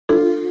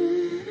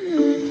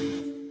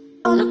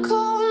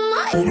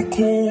Hi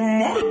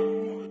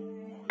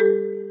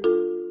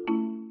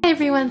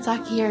everyone,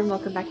 Saki here and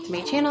welcome back to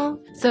my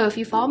channel. So if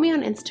you follow me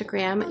on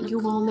Instagram, you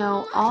will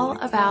know all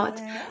about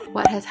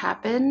what has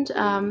happened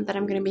that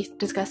I'm going to be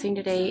discussing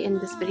today in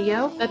this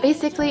video. But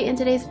basically in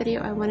today's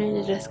video I wanted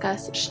to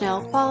discuss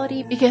Chanel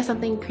quality because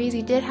something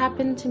crazy did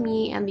happen to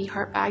me and the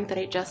heart bag that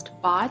I just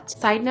bought.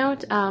 Side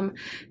note,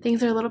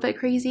 things are a little bit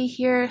crazy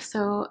here.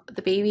 So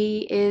the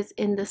baby is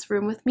in this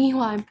room with me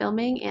while I'm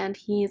filming and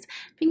he's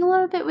being a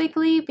little bit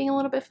wiggly, being a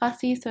little bit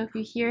fussy. So if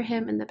you hear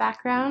him in the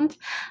background,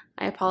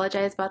 I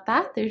apologize about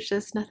that. There's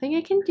just nothing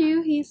I can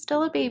do. He's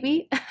still a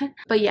baby.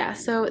 But yeah,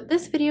 so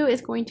this video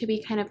is going to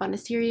be kind of on a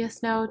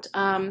serious note.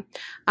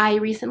 I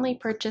recently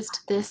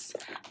purchased this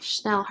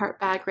Chanel heart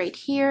bag right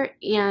here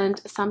and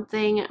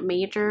something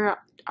major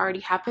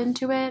already happened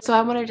to it. So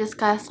I want to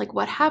discuss like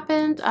what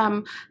happened,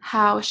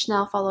 how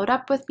Chanel followed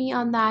up with me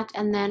on that,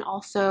 and then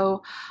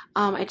also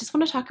I just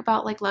want to talk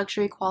about like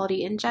luxury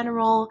quality in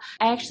general.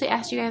 I actually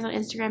asked you guys on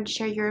Instagram to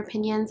share your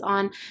opinions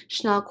on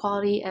Chanel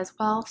quality as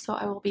well, so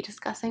I will be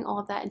discussing all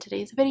of that in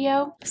today's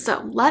video.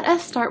 So let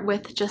us start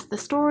with just the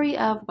story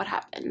of what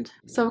happened.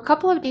 So a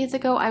couple of days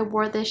ago I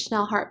wore this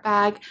Chanel heart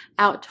bag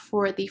out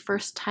for the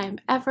first time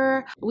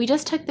ever. We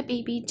just took the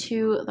baby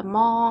to the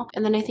mall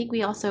and then I think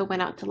we also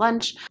went out to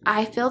lunch.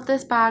 I filled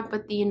this bag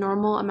with the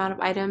normal amount of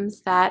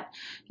items that,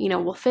 you know,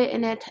 will fit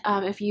in it.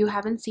 If you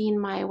haven't seen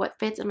my what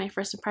fits and my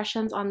first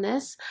impressions on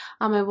this,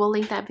 I will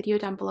link that video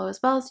down below as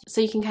well,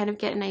 so you can kind of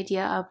get an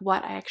idea of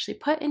what I actually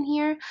put in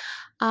here.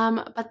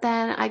 But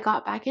then I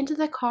got back into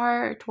the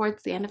car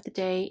towards the end of the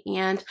day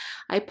and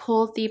I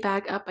pulled the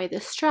bag up by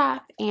this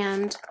strap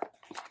and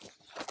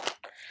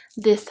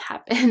this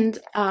happened.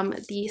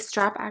 The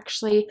strap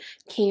actually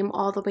came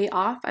all the way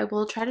off. I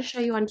will try to show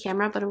you on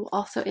camera, but I will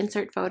also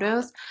insert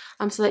photos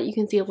so that you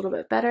can see a little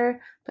bit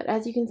better. But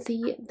as you can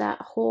see, that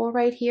hole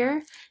right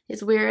here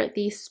is where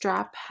the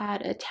strap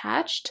had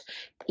attached.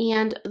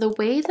 And the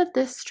way that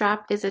this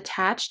strap is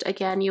attached,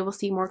 again, you will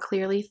see more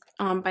clearly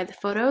by the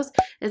photos,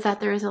 is that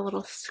there is a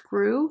little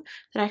screw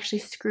that actually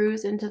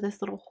screws into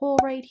this little hole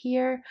right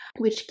here,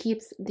 which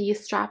keeps the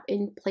strap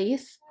in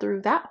place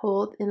through that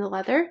hole in the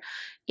leather.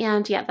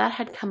 And yeah, that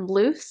had come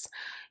loose.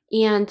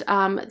 And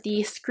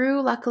the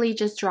screw luckily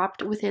just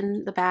dropped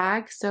within the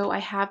bag, so I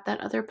have that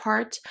other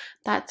part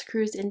that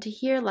screws into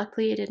here.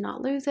 Luckily I did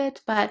not lose it,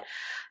 but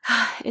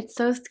it's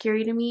so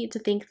scary to me to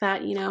think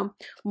that, you know,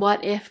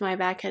 what if my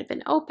bag had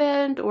been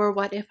opened, or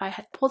what if I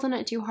had pulled on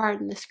it too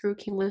hard and the screw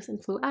came loose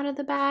and flew out of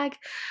the bag.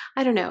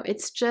 I don't know,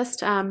 it's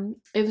just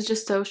it was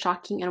just so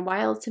shocking and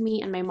wild to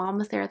me, and my mom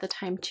was there at the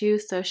time too,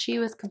 so she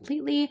was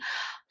completely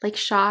like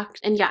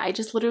shocked. And yeah, I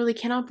just literally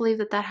cannot believe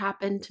that that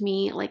happened to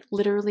me, like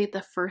literally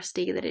the first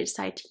day that I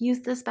decided to use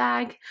this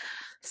bag.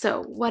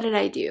 So what did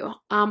I do?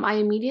 I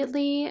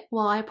immediately,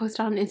 well, I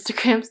posted on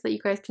Instagram so that you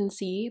guys can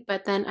see,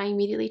 but then I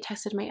immediately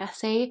texted my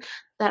SA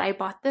that I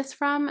bought this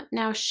from.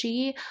 Now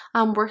she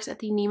works at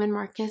the Neiman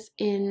Marcus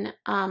in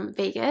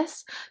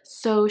Vegas,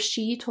 so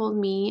she told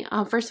me,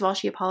 first of all,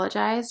 she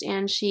apologized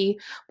and she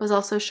was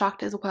also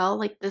shocked as well,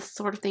 like this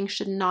sort of thing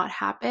should not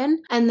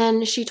happen. And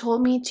then she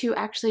told me to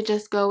actually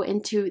just go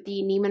into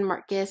the Neiman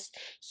Marcus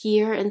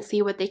here and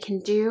see what they can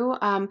do.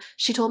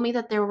 She told me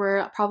that there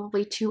were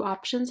probably two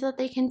options that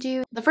they can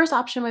do. The first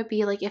option would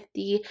be like if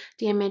the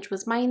damage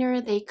was minor,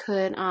 they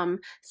could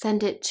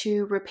send it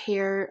to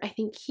repair, I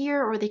think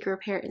here, or they could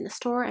repair it in the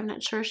store. I'm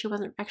not sure, she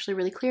wasn't actually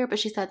really clear, but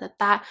she said that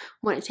that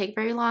wouldn't take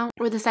very long.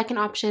 Or the second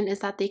option is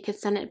that they could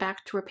send it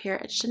back to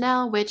repair at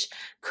Chanel, which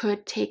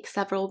could take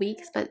several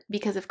weeks, but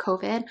because of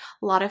COVID,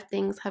 a lot of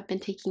things have been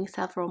taking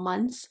several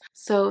months.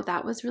 So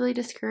that was really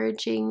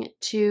discouraging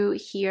to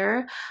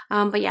hear.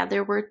 But yeah,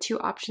 there were two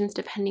options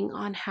depending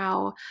on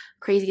how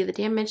crazy the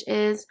damage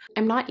is.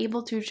 I'm not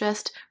able to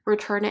just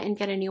return it and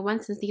get a new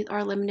one since these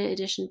are limited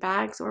edition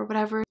bags or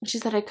whatever. She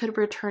said I could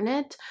return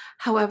it.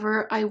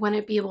 However, I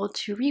wouldn't be able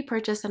to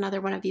repurchase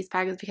another one of these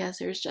bags because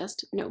there's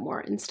just no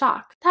more in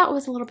stock. That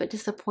was a little bit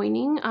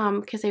disappointing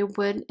because I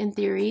would, in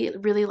theory,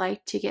 really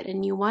like to get a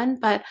new one.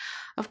 But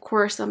of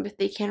course, if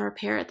they can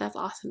repair it, that's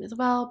awesome as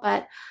well.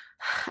 But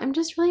I'm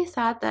just really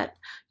sad that,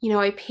 you know,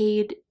 I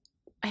paid,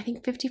 I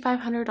think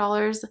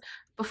 $5,500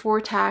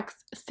 before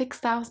tax,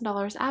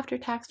 $6,000 after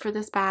tax for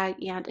this bag,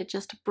 and it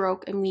just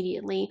broke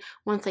immediately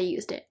once I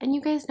used it. And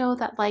you guys know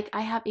that like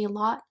I have a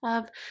lot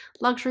of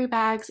luxury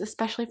bags,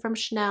 especially from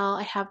Chanel.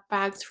 I have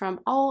bags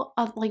from all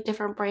of like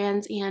different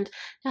brands, and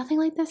nothing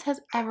like this has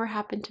ever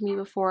happened to me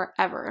before,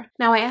 ever.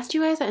 Now I asked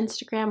you guys on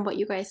Instagram what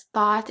you guys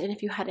thought and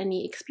if you had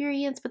any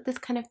experience with this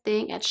kind of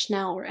thing at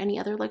Chanel or any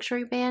other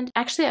luxury brand.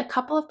 Actually, a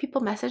couple of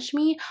people messaged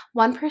me.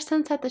 One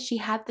person said that she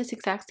had this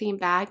exact same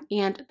bag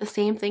and the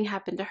same thing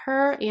happened to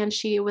her, and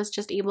she was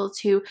just able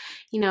to,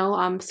 you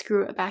know,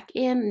 screw it back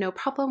in, no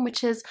problem,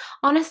 which is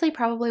honestly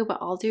probably what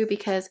I'll do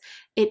because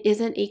it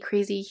isn't a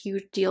crazy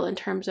huge deal in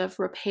terms of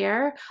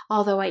repair,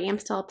 although I am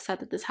still upset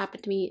that this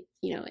happened to me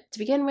to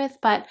begin with.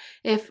 But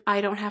if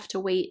I don't have to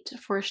wait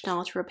for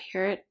Chanel to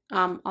repair it,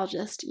 I'll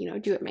just,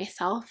 do it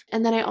myself.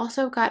 And then I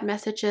also got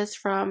messages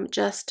from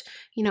just,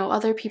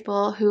 other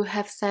people who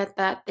have said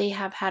that they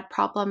have had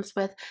problems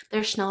with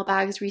their Chanel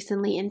bags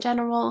recently in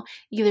general,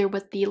 either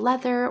with the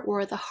leather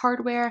or the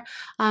hardware.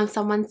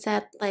 Someone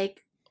said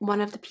like one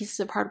of the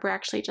pieces of hardware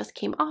actually just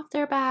came off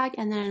their bag,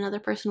 and then another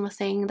person was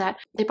saying that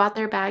they bought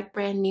their bag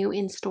brand new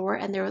in store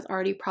and there was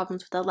already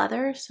problems with the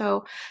leather.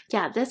 So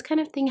yeah, this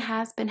kind of thing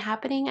has been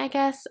happening, I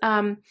guess.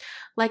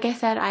 Like I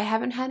said, I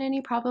haven't had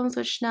any problems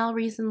with Chanel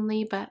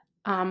recently, but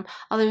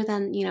other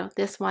than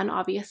this one,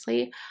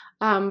 obviously.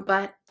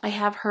 But I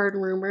have heard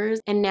rumors,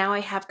 and now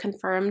I have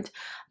confirmed,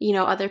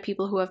 other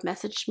people who have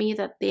messaged me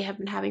that they have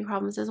been having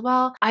problems as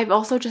well. I've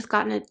also just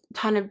gotten a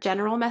ton of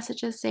general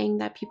messages saying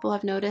that people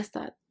have noticed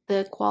that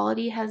the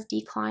quality has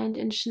declined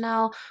in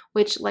Chanel,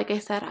 which, like I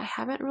said, I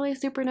haven't really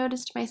super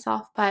noticed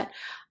myself, but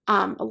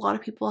a lot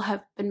of people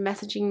have been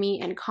messaging me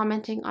and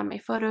commenting on my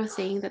photos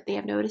saying that they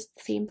have noticed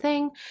the same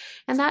thing.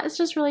 And that is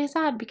just really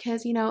sad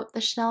because,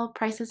 the Chanel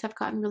prices have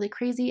gotten really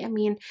crazy. I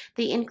mean,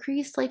 they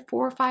increase like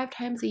 4 or 5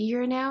 times a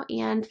year now,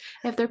 and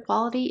if their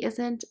quality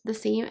isn't the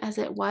same as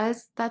it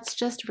was, that's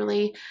just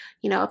really,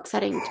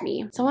 upsetting to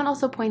me. Someone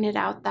also pointed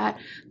out that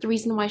the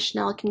reason why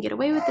Chanel can get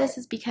away with this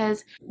is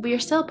because we are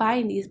still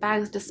buying these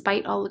bags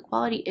despite all the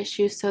quality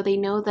issues, so they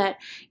know that,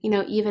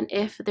 even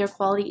if their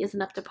quality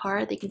isn't up to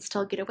par, they can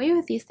still get away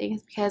with these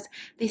things because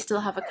they still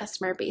have a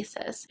customer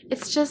basis.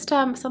 It's just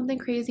something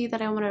crazy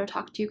that I wanted to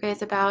talk to you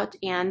guys about,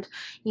 and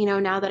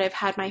now that I've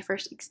had my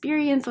first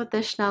experience with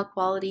the Chanel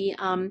quality,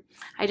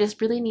 I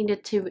just really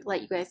needed to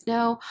let you guys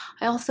know.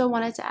 I also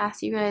wanted to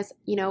ask you guys,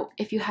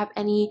 if you have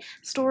any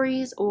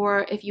stories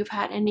or if you've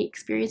had any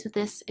experience with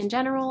this in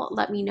general,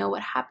 let me know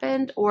what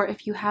happened, or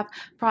if you have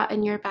brought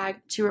in your bag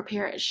to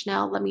repair at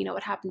Chanel, let me know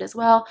what happened as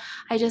well.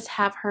 I just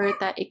have heard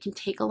that it can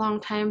take a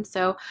long time,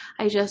 so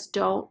I just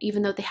don't,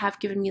 even though they have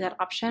given me that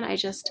option,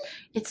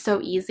 it's so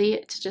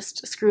easy to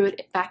just screw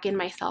it back in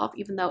myself,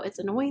 even though it's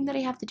annoying that I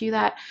have to do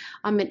that.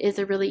 It is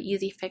a really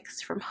easy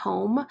fix from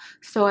home,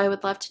 so I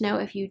would love to know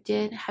if you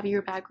did have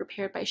your bag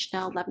repaired by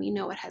Chanel, let me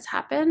know what has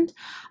happened.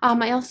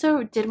 I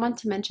also did want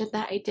to mention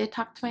that I did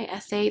talk to my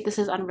SA, this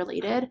is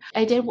unrelated.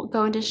 I did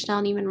go into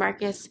Chanel Neiman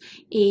Marcus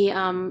a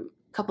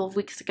couple of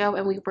weeks ago,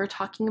 and we were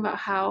talking about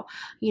how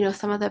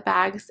some of the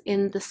bags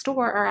in the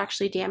store are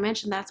actually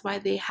damaged, and that's why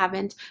they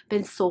haven't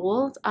been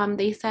sold.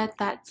 They said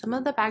that some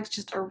of the bags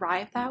just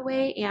arrive that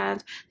way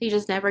and they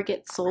just never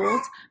get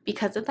sold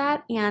because of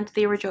that, and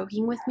they were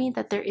joking with me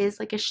that there is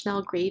like a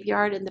Chanel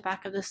graveyard in the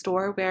back of the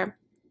store where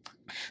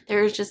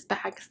there's just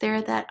bags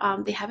there that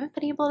they haven't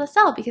been able to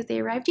sell because they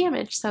arrived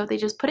damaged. So they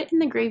just put it in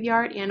the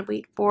graveyard and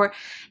wait for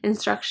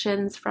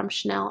instructions from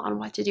Chanel on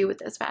what to do with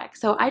this bag.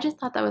 So I just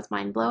thought that was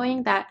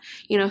mind-blowing that,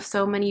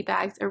 so many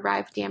bags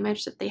arrive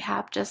damaged that they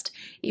have just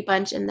a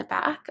bunch in the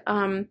back.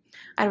 I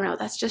don't know,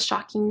 that's just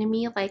shocking to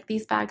me. Like,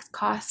 these bags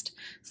cost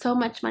so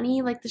much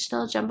money. Like the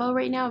Chanel Jumbo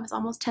right now is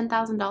almost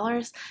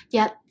 $10,000,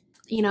 yet,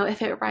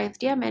 if it arrives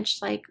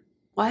damaged, like,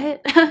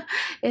 what?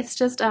 It's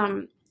just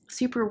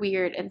super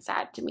weird and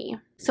sad to me.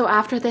 So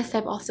after this,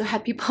 I've also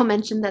had people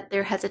mention that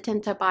they're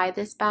hesitant to buy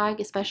this bag,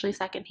 especially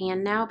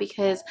secondhand now,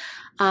 because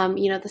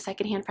the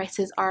secondhand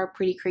prices are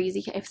pretty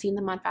crazy. I've seen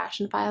them on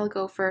Fashion File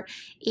go for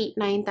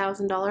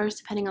 $8,000–9,000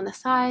 depending on the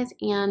size.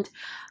 And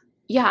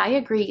yeah, I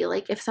agree.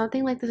 Like, if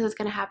something like this is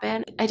going to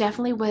happen, I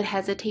definitely would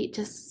hesitate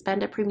to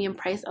spend a premium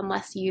price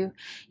unless you,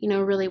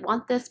 really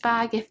want this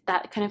bag, if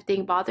that kind of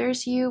thing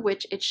bothers you,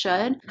 which it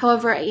should.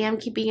 However, I am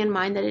keeping in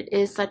mind that it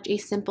is such a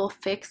simple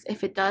fix.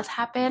 If it does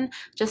happen,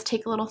 just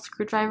take a little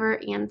screwdriver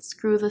and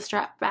screw the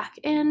strap back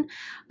in.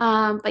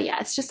 But yeah,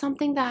 it's just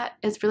something that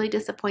is really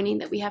disappointing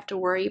that we have to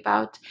worry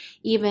about,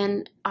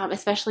 even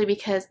especially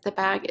because the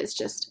bag is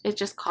it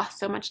just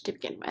costs so much to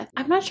begin with.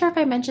 I'm not sure if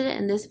I mentioned it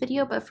in this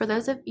video, but for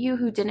those of you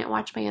who didn't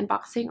watch my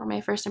unboxing or my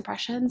first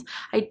impressions,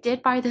 I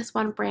did buy this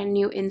one brand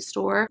new in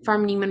store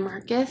from Neiman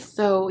Marcus.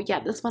 So yeah,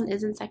 this one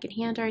isn't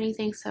secondhand or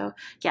anything. So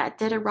yeah, it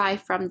did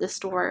arrive from the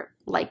store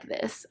like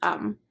this,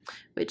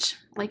 which,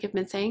 like I've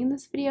been saying in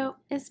this video,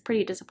 is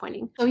pretty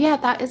disappointing. So yeah,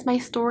 that is my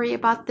story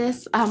about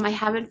this. I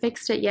haven't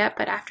fixed it yet,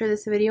 but after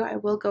this video I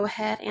will go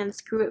ahead and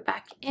screw it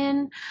back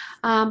in.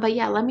 But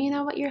yeah, let me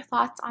know what your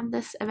thoughts on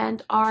this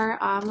event are.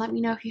 Let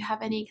me know if you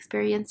have any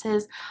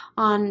experiences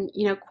on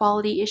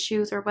quality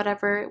issues or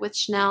whatever with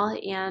Chanel,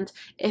 and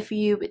if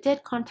you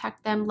did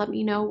contact them, let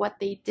me know what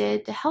they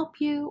did to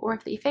help you or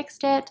if they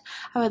fixed it.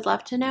 I would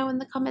love to know in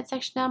the comment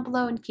section down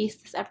below in case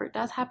this ever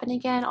does happen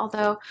again,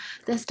 although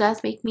this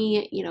does make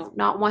me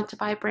not want to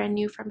buy brand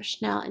new from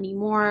Chanel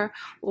anymore,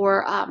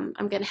 or I'm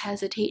gonna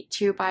hesitate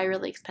to buy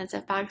really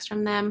expensive bags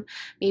from them.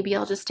 Maybe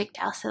I'll just stick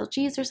to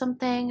SLGs or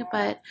something.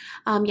 But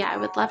yeah, I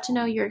would love to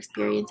know your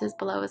experiences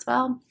below as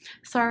well.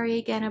 Sorry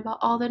again about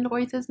all the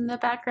noises in the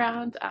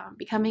background.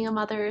 Becoming a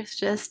mother has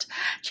just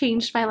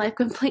changed my life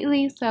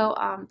completely, so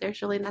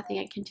there's really nothing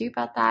I can do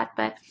about that.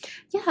 But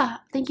yeah,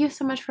 thank you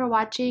so much for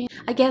watching.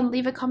 Again,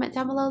 leave a comment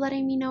down below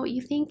letting me know what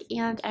you think,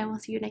 and I will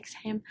see you next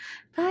time.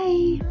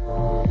 Bye!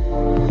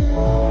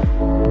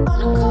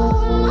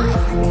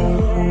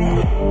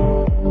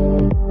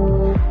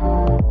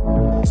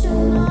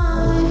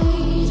 Tonight